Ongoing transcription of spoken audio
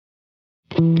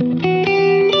Good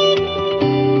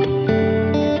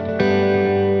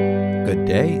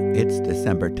day, it's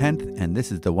December 10th, and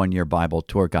this is the One Year Bible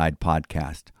Tour Guide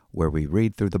podcast, where we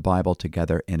read through the Bible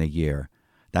together in a year.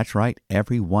 That's right,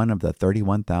 every one of the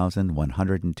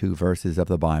 31,102 verses of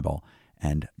the Bible.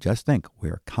 And just think,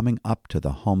 we're coming up to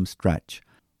the home stretch.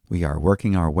 We are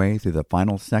working our way through the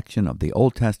final section of the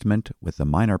Old Testament with the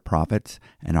minor prophets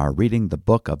and are reading the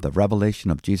book of the Revelation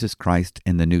of Jesus Christ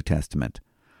in the New Testament.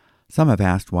 Some have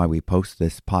asked why we post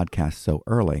this podcast so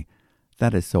early.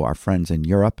 That is so our friends in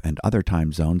Europe and other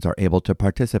time zones are able to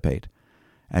participate.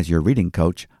 As your reading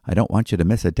coach, I don't want you to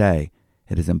miss a day.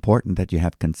 It is important that you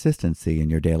have consistency in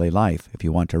your daily life if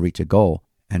you want to reach a goal,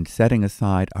 and setting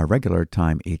aside a regular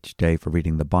time each day for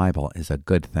reading the Bible is a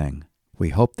good thing.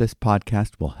 We hope this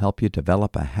podcast will help you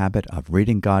develop a habit of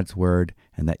reading God's Word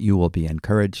and that you will be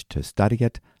encouraged to study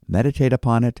it, meditate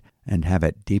upon it, and have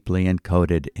it deeply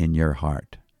encoded in your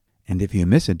heart. And if you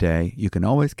miss a day, you can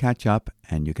always catch up,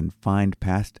 and you can find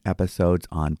past episodes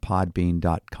on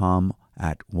podbean.com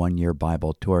at One Year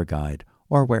Bible Tour Guide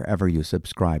or wherever you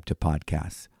subscribe to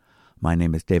podcasts. My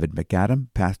name is David MacAdam,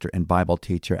 pastor and Bible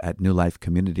teacher at New Life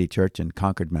Community Church in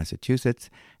Concord, Massachusetts,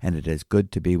 and it is good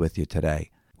to be with you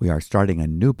today. We are starting a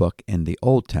new book in the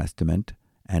Old Testament,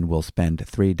 and we'll spend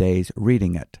 3 days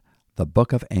reading it, the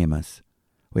book of Amos.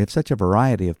 We have such a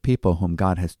variety of people whom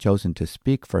God has chosen to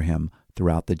speak for him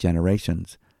throughout the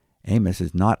generations. Amos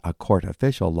is not a court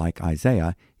official like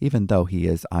Isaiah, even though he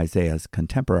is Isaiah's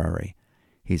contemporary.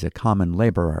 He's a common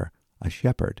laborer, a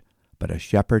shepherd, but a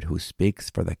shepherd who speaks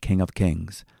for the King of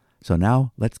Kings. So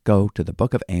now let's go to the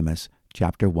book of Amos,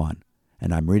 chapter 1,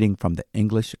 and I'm reading from the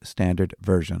English Standard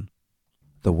Version.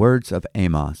 The words of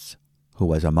Amos, who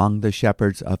was among the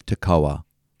shepherds of Tekoa,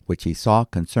 which he saw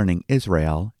concerning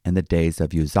Israel in the days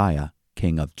of Uzziah,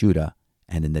 king of Judah,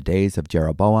 and in the days of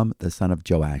Jeroboam the son of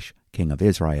Joash, king of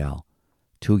Israel,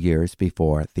 2 years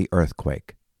before the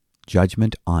earthquake.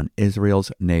 Judgment on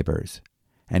Israel's neighbors.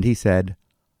 And he said,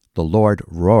 The Lord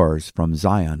roars from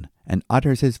Zion, and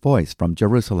utters his voice from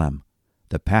Jerusalem.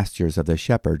 The pastures of the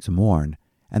shepherds mourn,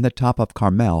 and the top of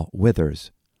Carmel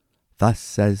withers. Thus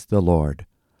says the Lord,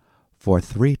 For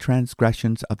 3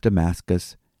 transgressions of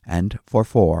Damascus, and for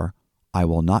 4, I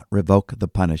will not revoke the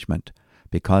punishment,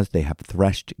 because they have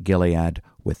threshed Gilead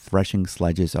with threshing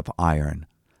sledges of iron.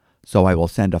 So I will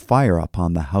send a fire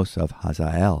upon the house of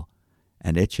Hazael,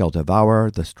 and it shall devour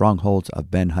the strongholds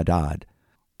of Ben-Hadad.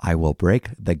 I will break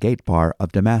the gate bar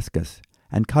of Damascus,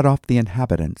 and cut off the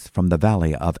inhabitants from the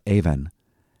valley of Avon,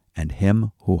 and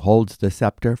him who holds the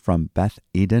scepter from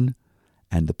Beth-Eden,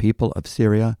 and the people of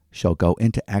Syria shall go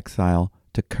into exile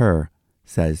to Kir,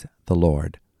 says the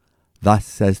Lord. Thus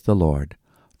says the Lord,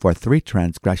 For 3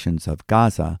 transgressions of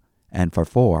Gaza, and for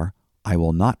 4, I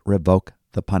will not revoke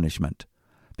the punishment,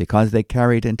 because they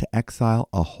carried into exile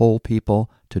a whole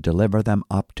people to deliver them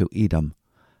up to Edom.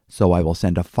 So I will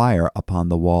send a fire upon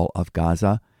the wall of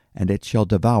Gaza, and it shall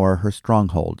devour her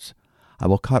strongholds. I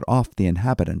will cut off the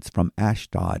inhabitants from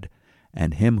Ashdod,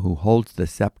 and him who holds the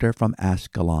scepter from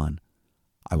Ashkelon.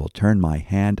 I will turn my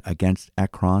hand against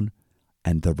Ekron,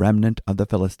 and the remnant of the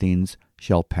Philistines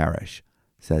shall perish,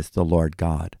 says the Lord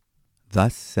God.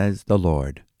 Thus says the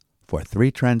Lord, For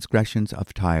 3 transgressions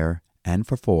of Tyre, and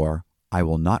for 4, I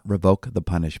will not revoke the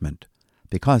punishment,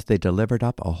 because they delivered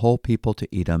up a whole people to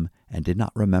Edom, and did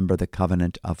not remember the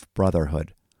covenant of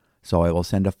brotherhood. So I will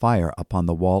send a fire upon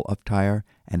the wall of Tyre,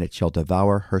 and it shall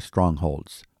devour her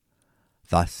strongholds.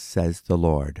 Thus says the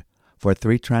Lord, For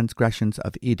 3 transgressions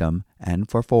of Edom, and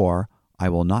for 4, I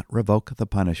will not revoke the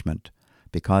punishment,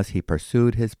 because he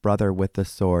pursued his brother with the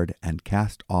sword, and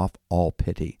cast off all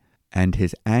pity. And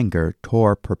his anger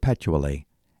tore perpetually,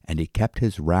 and he kept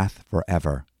his wrath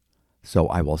forever. So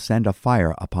I will send a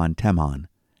fire upon Teman,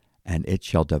 and it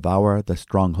shall devour the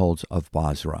strongholds of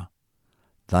Bozrah.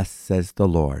 Thus says the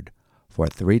Lord, For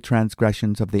 3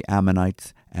 transgressions of the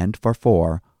Ammonites, and for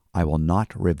 4, I will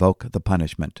not revoke the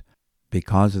punishment,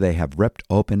 because they have ripped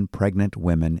open pregnant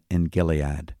women in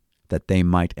Gilead, that they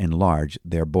might enlarge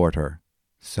their border.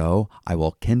 So I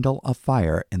will kindle a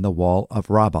fire in the wall of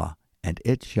Rabbah, and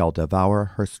it shall devour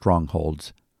her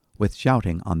strongholds, with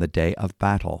shouting on the day of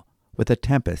battle, with a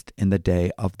tempest in the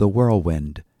day of the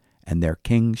whirlwind. And their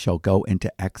king shall go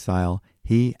into exile,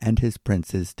 he and his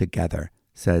princes together,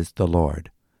 says the Lord.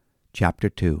 Chapter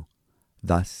 2.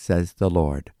 Thus says the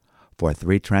Lord, For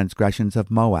 3 transgressions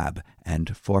of Moab,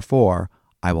 and for 4,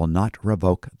 I will not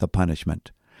revoke the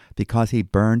punishment, because he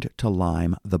burned to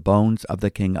lime the bones of the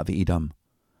king of Edom.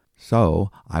 So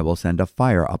I will send a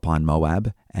fire upon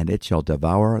Moab, and it shall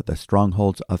devour the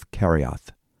strongholds of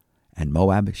Kerioth. And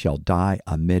Moab shall die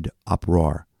amid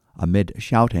uproar, amid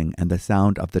shouting and the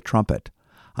sound of the trumpet.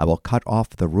 I will cut off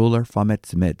the ruler from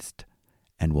its midst,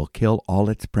 and will kill all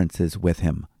its princes with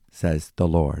him, says the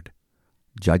Lord.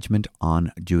 Judgment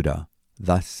on Judah.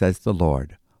 Thus says the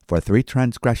Lord, for 3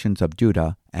 transgressions of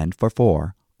Judah, and for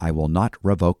 4, I will not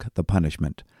revoke the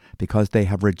punishment, because they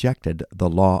have rejected the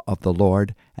law of the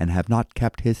Lord, and have not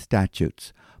kept his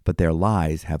statutes, but their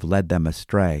lies have led them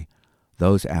astray,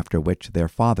 those after which their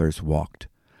fathers walked.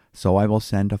 So I will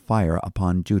send a fire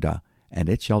upon Judah, and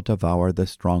it shall devour the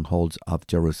strongholds of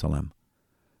Jerusalem.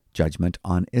 Judgment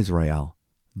on Israel.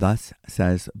 Thus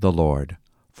says the Lord,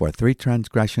 for 3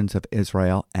 transgressions of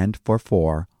Israel, and for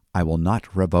 4, I will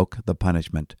not revoke the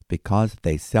punishment, because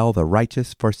they sell the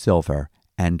righteous for silver,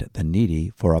 and the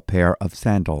needy for a pair of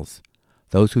sandals.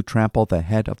 Those who trample the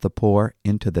head of the poor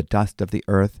into the dust of the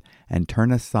earth, and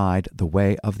turn aside the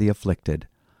way of the afflicted.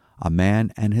 A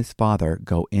man and his father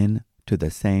go in to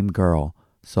the same girl,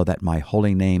 so that my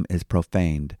holy name is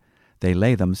profaned. They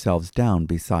lay themselves down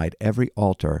beside every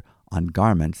altar on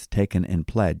garments taken in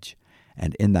pledge,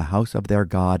 and in the house of their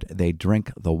God they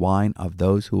drink the wine of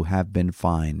those who have been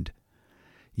fined.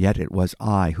 Yet it was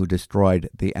I who destroyed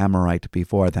the Amorite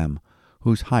before them,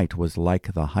 whose height was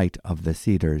like the height of the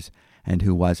cedars, and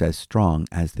who was as strong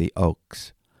as the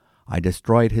oaks. I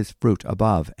destroyed his fruit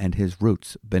above and his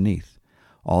roots beneath.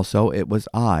 Also it was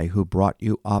I who brought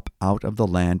you up out of the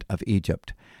land of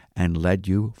Egypt, and led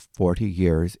you 40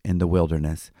 years in the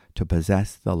wilderness to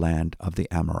possess the land of the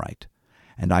Amorite.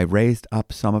 And I raised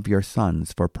up some of your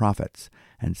sons for prophets,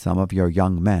 and some of your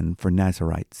young men for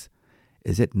Nazirites.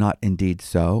 Is it not indeed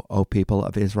so, O people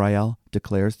of Israel,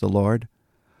 declares the Lord?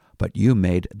 But you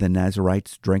made the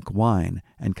Nazirites drink wine,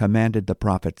 and commanded the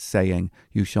prophets, saying,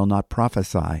 You shall not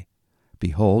prophesy.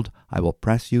 Behold, I will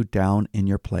press you down in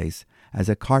your place, as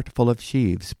a cart full of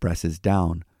sheaves presses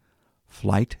down.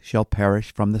 Flight shall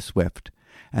perish from the swift,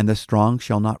 and the strong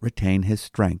shall not retain his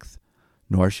strength,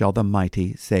 nor shall the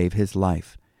mighty save his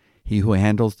life. He who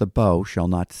handles the bow shall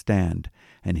not stand,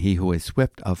 and he who is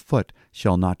swift of foot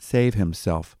shall not save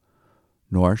himself.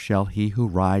 Nor shall he who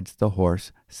rides the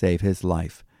horse save his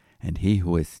life, and he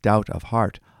who is stout of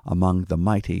heart among the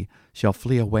mighty shall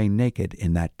flee away naked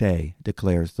in that day,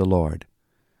 declares the Lord.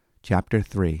 Chapter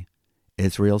 3.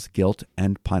 Israel's guilt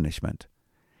and punishment.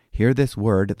 Hear this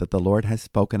word that the Lord has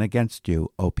spoken against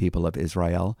you, O people of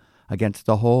Israel, against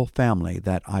the whole family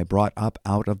that I brought up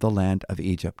out of the land of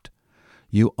Egypt.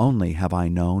 You only have I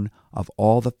known of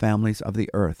all the families of the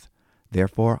earth.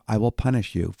 Therefore I will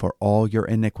punish you for all your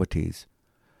iniquities.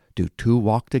 Do 2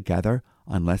 walk together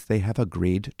unless they have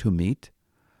agreed to meet?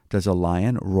 Does a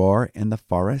lion roar in the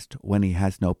forest when he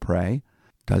has no prey?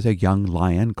 Does a young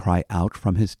lion cry out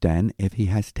from his den if he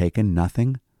has taken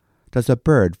nothing? Does a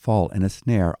bird fall in a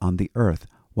snare on the earth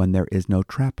when there is no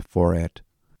trap for it?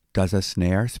 Does a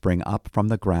snare spring up from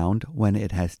the ground when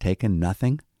it has taken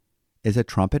nothing? Is a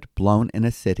trumpet blown in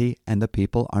a city and the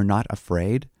people are not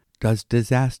afraid? Does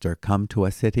disaster come to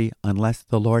a city unless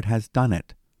the Lord has done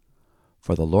it?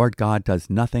 For the Lord God does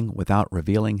nothing without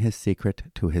revealing his secret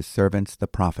to his servants the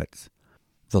prophets.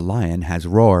 The lion has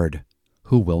roared.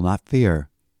 Who will not fear?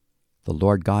 The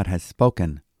Lord God has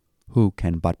spoken. Who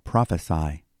can but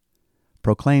prophesy?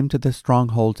 Proclaim to the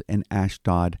strongholds in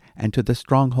Ashdod and to the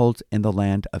strongholds in the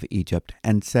land of Egypt,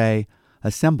 and say,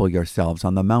 Assemble yourselves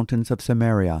on the mountains of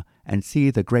Samaria, and see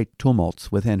the great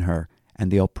tumults within her,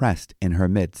 and the oppressed in her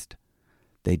midst.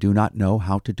 They do not know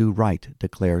how to do right,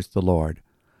 declares the Lord,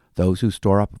 those who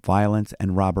store up violence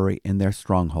and robbery in their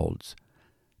strongholds.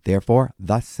 Therefore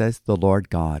thus says the Lord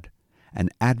God, An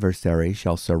adversary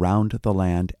shall surround the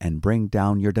land and bring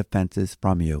down your defenses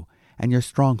from you, and your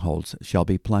strongholds shall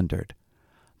be plundered.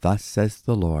 Thus says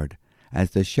the Lord,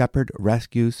 As the shepherd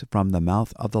rescues from the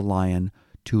mouth of the lion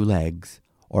 2 legs,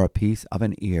 or a piece of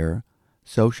an ear,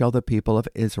 so shall the people of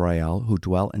Israel who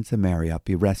dwell in Samaria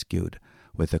be rescued,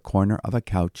 with the corner of a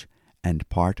couch and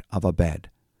part of a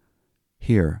bed.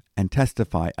 Hear and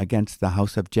testify against the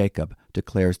house of Jacob,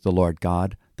 declares the Lord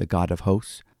God, the God of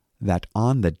hosts, that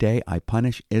on the day I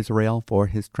punish Israel for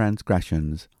his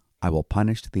transgressions, I will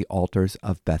punish the altars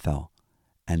of Bethel,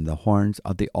 and the horns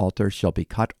of the altar shall be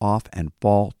cut off and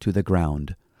fall to the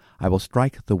ground. I will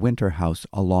strike the winter house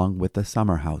along with the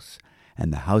summer house,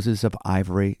 and the houses of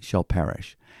ivory shall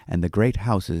perish, and the great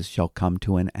houses shall come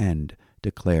to an end,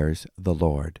 declares the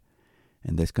Lord.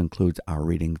 And this concludes our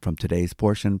reading from today's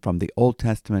portion from the Old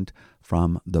Testament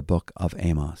from the book of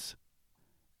Amos.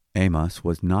 Amos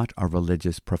was not a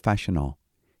religious professional.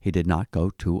 He did not go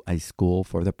to a school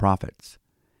for the prophets.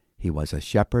 He was a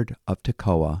shepherd of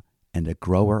Tekoa and a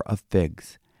grower of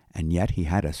figs, and yet he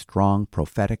had a strong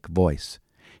prophetic voice.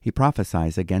 He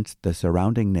prophesied against the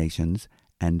surrounding nations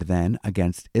and then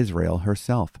against Israel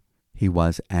herself. He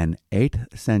was an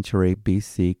 8th century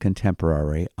BC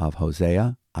contemporary of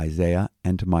Hosea, Isaiah,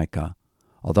 and Micah.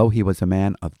 Although he was a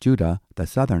man of Judah, the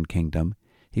southern kingdom,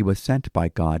 he was sent by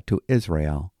God to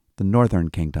Israel, the northern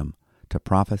kingdom, to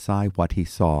prophesy what he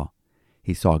saw.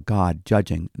 He saw God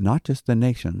judging not just the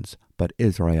nations, but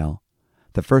Israel.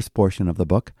 The first portion of the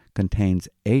book contains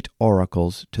 8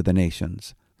 oracles to the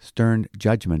nations. Stern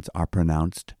judgments are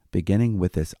pronounced, beginning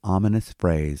with this ominous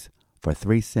phrase, "For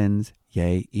 3 sins,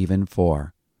 yea, even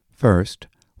 4. First,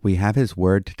 we have his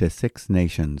word to 6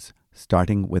 nations,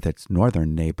 starting with its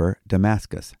northern neighbor,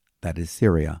 Damascus, that is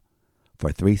Syria.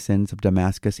 "For 3 sins of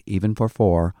Damascus, even for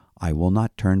 4, I will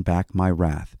not turn back my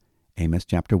wrath." Amos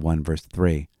chapter 1, verse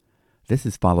 3. This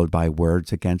is followed by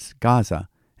words against Gaza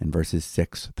in verses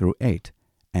 6 through 8,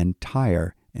 and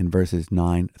Tyre in verses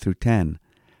 9 through 10.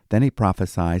 Then he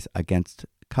prophesies against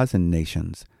cousin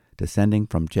nations, descending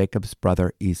from Jacob's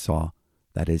brother Esau,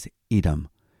 that is Edom,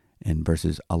 in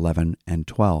verses 11 and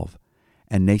 12,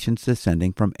 and nations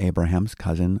descending from Abraham's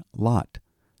cousin Lot,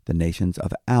 the nations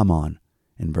of Ammon,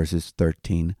 in verses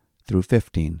 13 through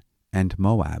 15, and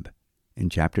Moab, in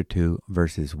chapter 2,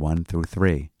 verses 1 through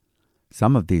 3.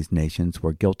 Some of these nations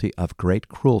were guilty of great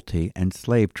cruelty and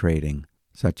slave trading,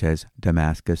 such as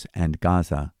Damascus and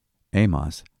Gaza.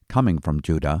 Amos, coming from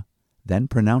Judah, then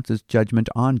pronounces judgment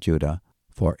on Judah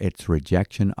for its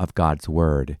rejection of God's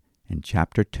word in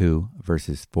chapter 2,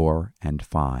 verses 4 and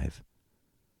 5.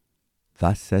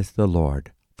 Thus says the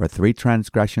Lord, "For 3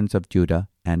 transgressions of Judah,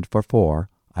 and for 4,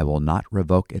 I will not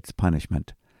revoke its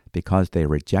punishment, because they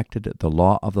rejected the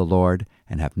law of the Lord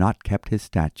and have not kept his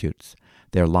statutes.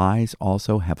 Their lies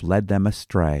also have led them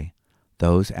astray,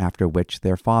 those after which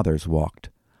their fathers walked.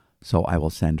 So I will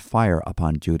send fire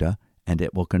upon Judah, and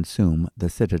it will consume the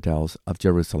citadels of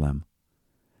Jerusalem."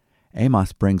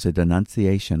 Amos brings a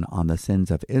denunciation on the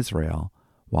sins of Israel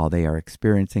while they are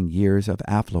experiencing years of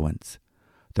affluence.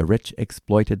 The rich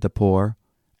exploited the poor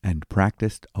and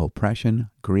practiced oppression,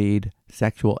 greed,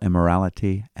 sexual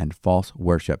immorality, and false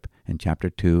worship in chapter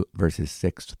 2, verses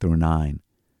 6 through 9.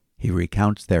 He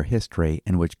recounts their history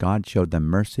in which God showed them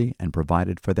mercy and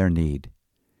provided for their need.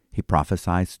 He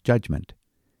prophesies judgment.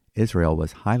 Israel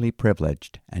was highly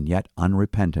privileged and yet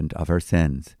unrepentant of her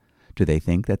sins. Do they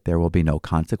think that there will be no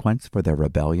consequence for their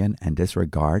rebellion and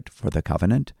disregard for the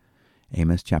covenant?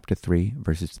 Amos chapter 3,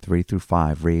 verses 3 through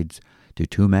 5 reads, "Do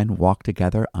 2 men walk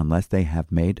together unless they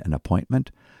have made an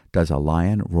appointment? Does a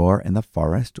lion roar in the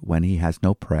forest when he has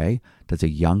no prey? Does a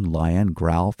young lion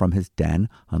growl from his den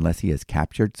unless he has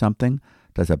captured something?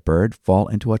 Does a bird fall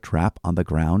into a trap on the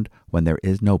ground when there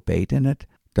is no bait in it?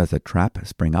 Does a trap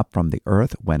spring up from the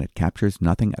earth when it captures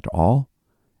nothing at all?"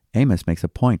 Amos makes a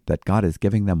point that God is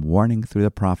giving them warning through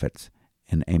the prophets.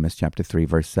 In Amos chapter 3,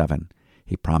 verse 7,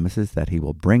 he promises that he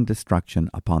will bring destruction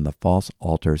upon the false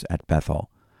altars at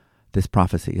Bethel. This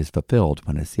prophecy is fulfilled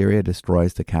when Assyria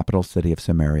destroys the capital city of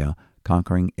Samaria,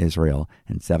 conquering Israel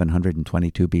in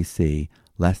 722 BC,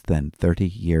 less than 30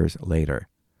 years later.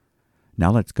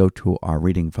 Now let's go to our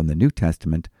reading from the New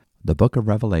Testament, the book of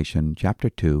Revelation, chapter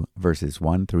 2, verses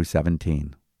 1 through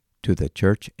 17. To the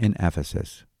church in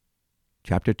Ephesus.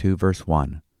 Chapter 2, verse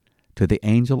 1. To the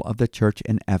angel of the church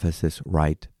in Ephesus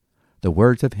write, "The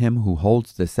words of him who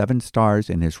holds the 7 stars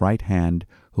in his right hand,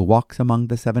 who walks among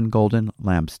the 7 golden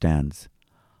lampstands.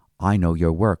 I know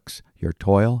your works, your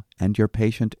toil, and your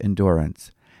patient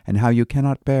endurance, and how you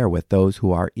cannot bear with those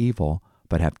who are evil,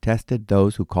 but have tested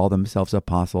those who call themselves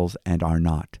apostles and are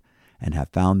not, and have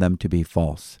found them to be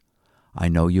false. I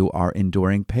know you are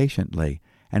enduring patiently,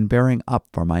 and bearing up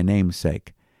for my name's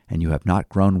sake, and you have not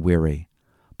grown weary.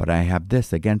 But I have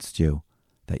this against you,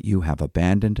 that you have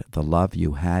abandoned the love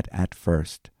you had at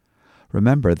first.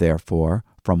 Remember, therefore,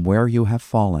 from where you have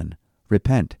fallen,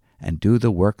 repent, and do the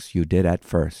works you did at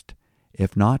first.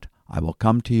 If not, I will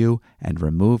come to you and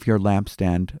remove your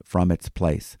lampstand from its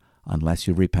place, unless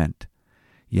you repent.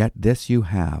 Yet this you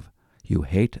have, you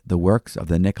hate the works of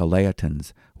the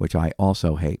Nicolaitans, which I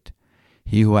also hate.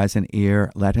 He who has an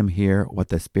ear, let him hear what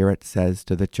the Spirit says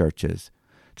to the churches.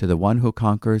 To the one who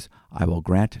conquers, I will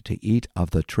grant to eat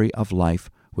of the tree of life,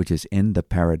 which is in the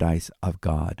paradise of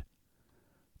God."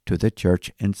 To the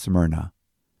church in Smyrna.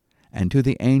 And to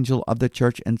the angel of the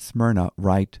church in Smyrna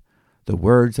write, "The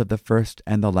words of the first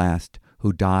and the last,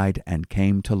 who died and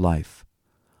came to life.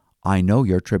 I know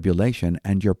your tribulation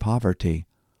and your poverty,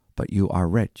 but you are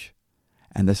rich,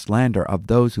 and the slander of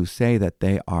those who say that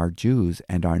they are Jews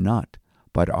and are not,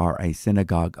 but are a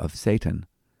synagogue of Satan.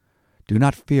 Do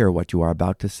not fear what you are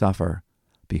about to suffer.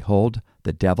 Behold,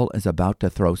 the devil is about to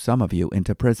throw some of you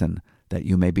into prison, that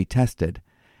you may be tested,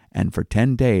 and for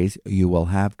 10 days you will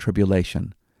have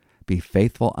tribulation. Be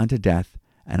faithful unto death,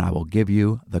 and I will give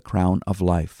you the crown of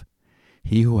life.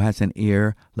 He who has an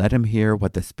ear, let him hear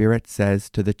what the Spirit says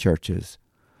to the churches.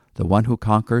 The one who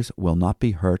conquers will not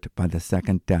be hurt by the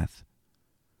second death.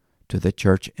 To the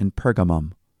church in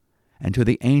Pergamum. And to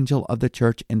the angel of the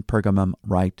church in Pergamum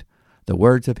write the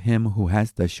words of him who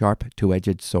has the sharp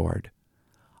two-edged sword.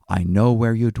 I know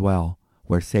where you dwell,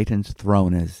 where Satan's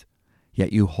throne is.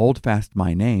 Yet you hold fast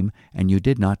my name, and you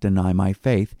did not deny my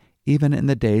faith, even in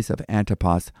the days of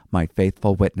Antipas, my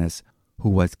faithful witness, who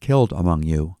was killed among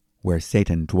you, where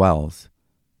Satan dwells.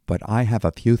 But I have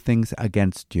a few things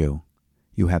against you.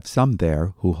 You have some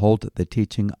there who hold the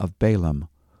teaching of Balaam,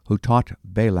 who taught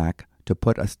Balak to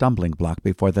put a stumbling block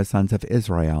before the sons of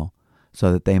Israel,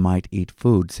 so that they might eat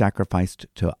food sacrificed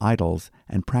to idols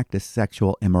and practice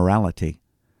sexual immorality.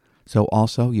 So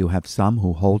also you have some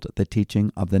who hold the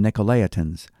teaching of the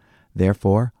Nicolaitans.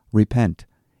 Therefore repent.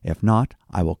 If not,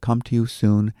 I will come to you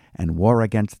soon and war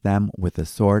against them with the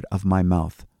sword of my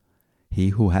mouth. He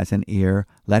who has an ear,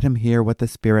 let him hear what the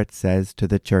Spirit says to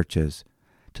the churches.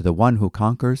 To the one who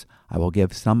conquers, I will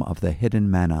give some of the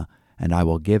hidden manna, and I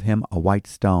will give him a white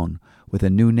stone, with a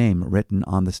new name written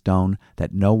on the stone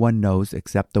that no one knows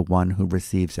except the one who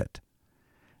receives it.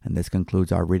 And this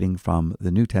concludes our reading from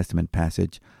the New Testament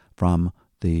passage from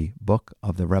the book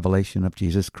of the Revelation of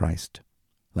Jesus Christ.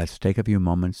 Let's take a few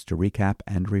moments to recap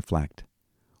and reflect.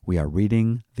 We are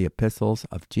reading the epistles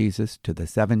of Jesus to the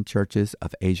 7 churches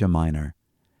of Asia Minor.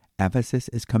 Ephesus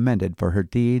is commended for her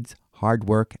deeds, hard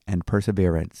work, and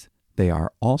perseverance. They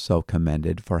are also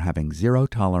commended for having zero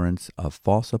tolerance of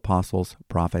false apostles,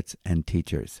 prophets, and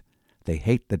teachers. They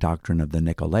hate the doctrine of the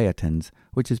Nicolaitans,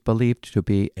 which is believed to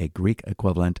be a Greek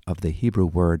equivalent of the Hebrew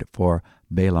word for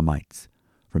Balaamites.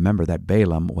 Remember that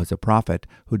Balaam was a prophet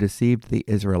who deceived the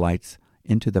Israelites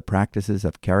into the practices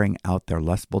of carrying out their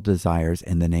lustful desires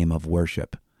in the name of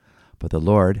worship. But the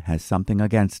Lord has something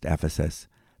against Ephesus.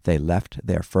 They left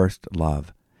their first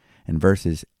love. In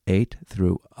verses 8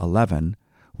 through 11,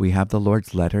 we have the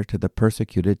Lord's letter to the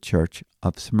persecuted church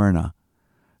of Smyrna.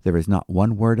 There is not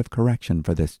one word of correction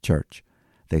for this church.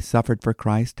 They suffered for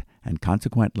Christ and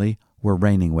consequently were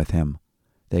reigning with him.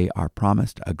 They are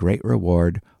promised a great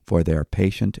reward for their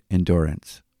patient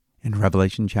endurance. In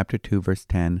Revelation chapter 2, verse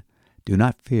 10, do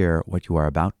not fear what you are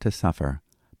about to suffer.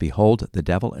 Behold, the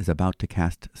devil is about to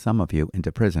cast some of you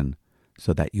into prison,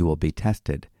 so that you will be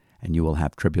tested, and you will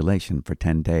have tribulation for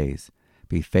 10 days.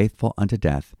 Be faithful unto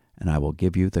death, and I will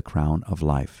give you the crown of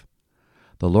life.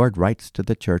 The Lord writes to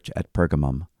the church at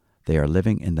Pergamum. They are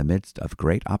living in the midst of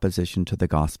great opposition to the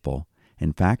gospel.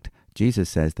 In fact, Jesus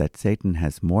says that Satan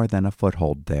has more than a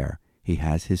foothold there. He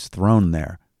has his throne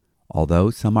there. Although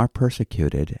some are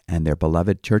persecuted and their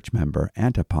beloved church member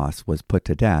Antipas was put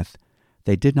to death,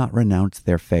 they did not renounce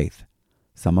their faith.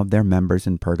 Some of their members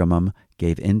in Pergamum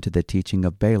gave in to the teaching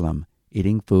of Balaam,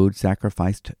 eating food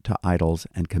sacrificed to idols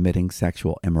and committing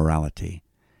sexual immorality.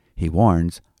 He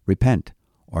warns, repent,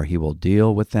 or he will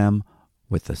deal with them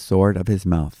with the sword of his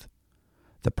mouth.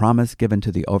 The promise given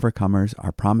to the overcomers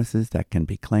are promises that can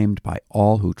be claimed by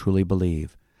all who truly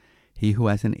believe. He who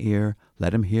has an ear,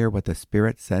 let him hear what the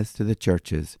Spirit says to the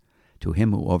churches. To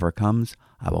him who overcomes,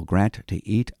 I will grant to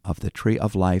eat of the tree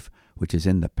of life, which is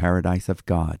in the paradise of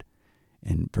God.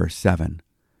 In verse 7.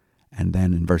 And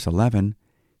then in verse 11,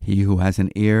 he who has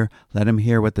an ear, let him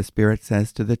hear what the Spirit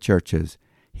says to the churches.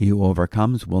 He who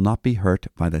overcomes will not be hurt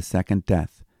by the second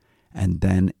death. And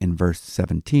then in verse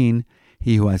 17,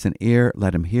 he who has an ear,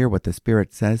 let him hear what the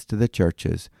Spirit says to the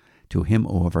churches. To him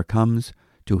who overcomes,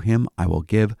 to him I will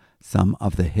give some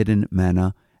of the hidden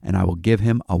manna, and I will give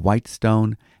him a white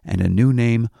stone and a new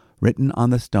name written on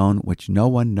the stone which no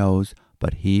one knows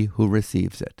but he who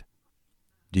receives it.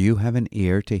 Do you have an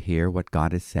ear to hear what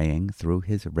God is saying through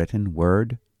his written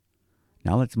word?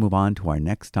 Now let's move on to our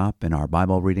next stop in our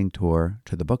Bible reading tour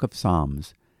to the book of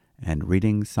Psalms, and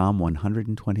reading Psalm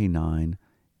 129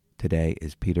 today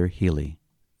is Peter Healey.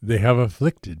 They have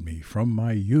afflicted me from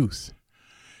my youth.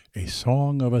 A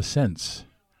song of ascents.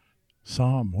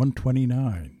 Psalm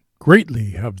 129.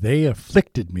 Greatly have they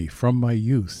afflicted me from my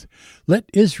youth. Let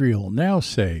Israel now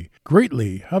say,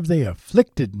 greatly have they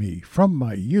afflicted me from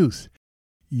my youth.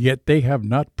 Yet they have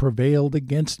not prevailed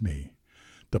against me.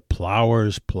 The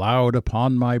plowers plowed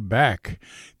upon my back.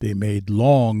 They made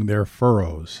long their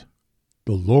furrows.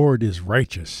 The Lord is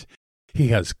righteous. He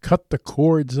has cut the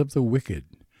cords of the wicked.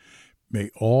 May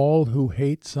all who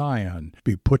hate Zion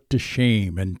be put to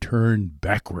shame and turn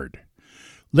backward.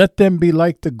 Let them be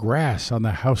like the grass on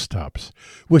the housetops,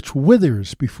 which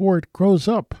withers before it grows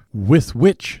up, with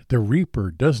which the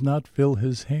reaper does not fill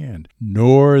his hand,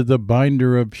 nor the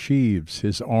binder of sheaves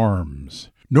his arms.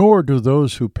 Nor do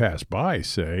those who pass by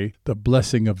say, The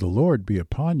blessing of the Lord be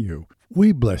upon you.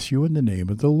 We bless you in the name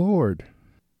of the Lord.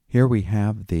 Here we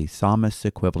have the psalmist's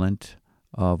equivalent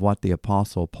of what the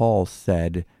Apostle Paul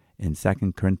said in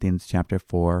 2 Corinthians chapter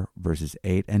 4, verses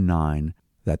 8 and 9,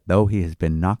 that though he has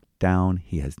been knocked down,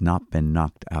 he has not been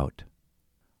knocked out.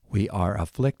 We are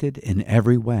afflicted in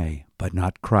every way, but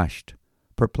not crushed,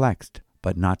 perplexed,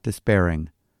 but not despairing,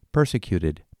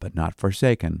 persecuted, but not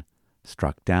forsaken,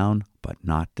 struck down, but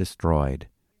not destroyed.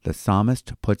 The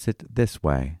psalmist puts it this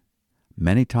way: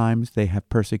 Many times they have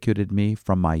persecuted me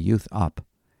from my youth up,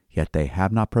 yet they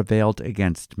have not prevailed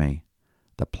against me.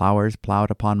 The plowers plowed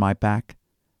upon my back,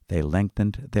 they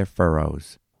lengthened their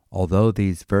furrows. Although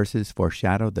these verses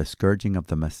foreshadow the scourging of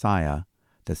the Messiah,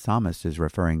 the psalmist is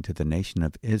referring to the nation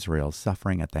of Israel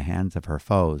suffering at the hands of her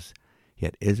foes.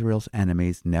 Yet Israel's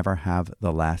enemies never have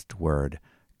the last word.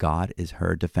 God is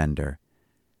her defender.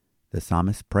 The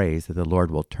psalmist prays that the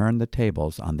Lord will turn the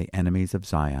tables on the enemies of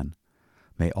Zion.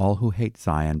 May all who hate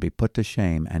Zion be put to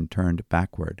shame and turned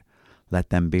backward. Let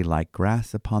them be like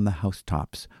grass upon the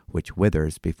housetops, which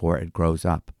withers before it grows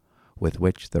up, with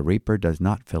which the reaper does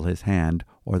not fill his hand,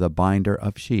 or the binder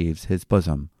of sheaves his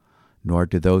bosom. Nor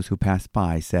do those who pass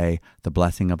by say, The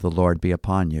blessing of the Lord be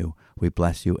upon you. We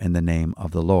bless you in the name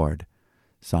of the Lord.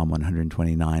 Psalm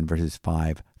 129, verses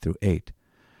 5 through 8.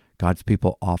 God's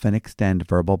people often extend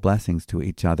verbal blessings to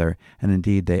each other, and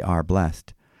indeed they are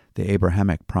blessed. The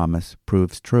Abrahamic promise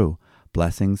proves true.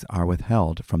 Blessings are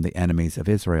withheld from the enemies of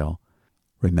Israel.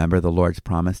 Remember the Lord's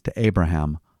promise to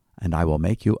Abraham, And I will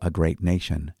make you a great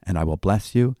nation, and I will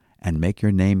bless you, and make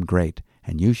your name great,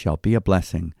 and you shall be a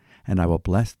blessing. And I will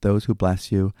bless those who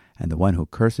bless you, and the one who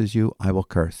curses you I will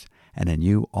curse, and in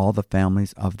you all the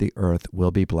families of the earth will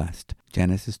be blessed.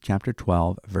 Genesis chapter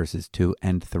 12, verses 2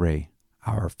 and 3.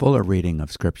 Our fuller reading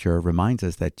of Scripture reminds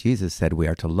us that Jesus said we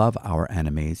are to love our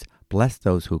enemies, bless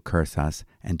those who curse us,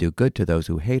 and do good to those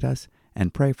who hate us,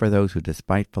 and pray for those who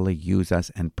despitefully use us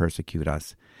and persecute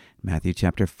us. Matthew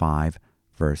chapter 5,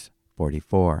 verse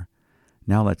 44.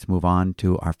 Now let's move on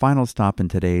to our final stop in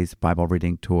today's Bible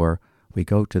reading tour. We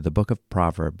go to the book of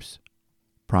Proverbs.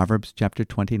 Proverbs chapter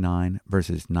 29,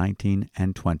 verses 19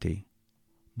 and 20.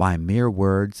 By mere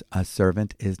words a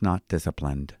servant is not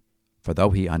disciplined, for though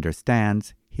he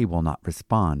understands, he will not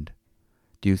respond.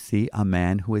 Do you see a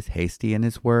man who is hasty in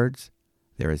his words?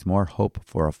 There is more hope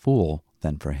for a fool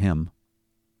than for him.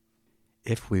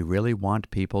 If we really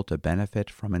want people to benefit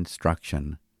from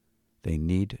instruction, they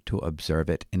need to observe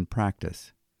it in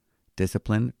practice.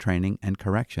 Discipline, training, and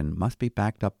correction must be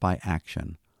backed up by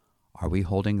action. Are we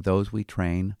holding those we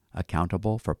train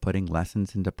accountable for putting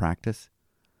lessons into practice?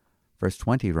 Verse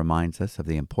 20 reminds us of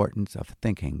the importance of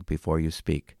thinking before you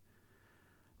speak.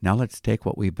 Now let's take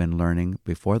what we've been learning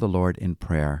before the Lord in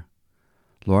prayer.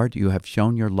 Lord, you have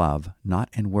shown your love, not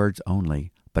in words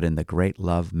only, but in the great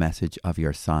love message of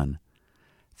your Son.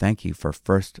 Thank you for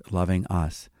first loving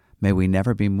us. May we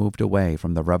never be moved away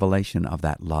from the revelation of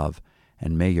that love,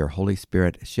 and may your Holy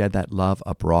Spirit shed that love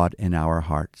abroad in our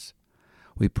hearts.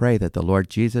 We pray that the Lord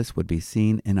Jesus would be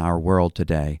seen in our world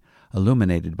today,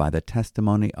 illuminated by the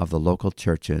testimony of the local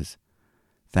churches.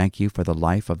 Thank you for the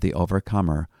life of the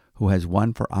overcomer, who has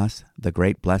won for us the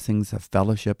great blessings of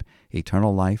fellowship,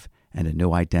 eternal life, and a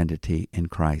new identity in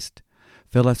Christ.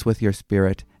 Fill us with your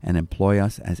Spirit and employ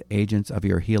us as agents of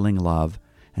your healing love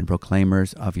and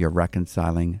proclaimers of your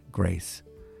reconciling grace.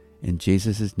 In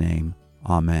Jesus' name,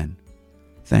 amen.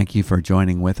 Thank you for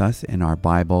joining with us in our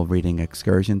Bible reading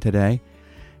excursion today.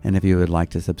 And if you would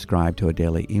like to subscribe to a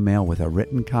daily email with a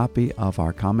written copy of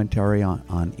our commentary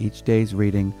on each day's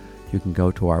reading, you can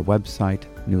go to our website,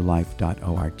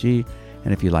 newlife.org.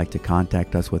 And if you'd like to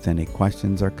contact us with any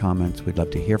questions or comments, we'd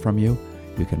love to hear from you.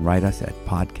 You can write us at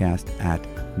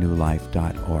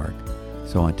podcast@newlife.org.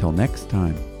 So until next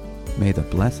time, may the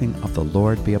blessing of the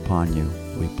Lord be upon you.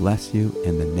 We bless you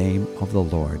in the name of the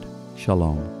Lord.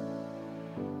 Shalom.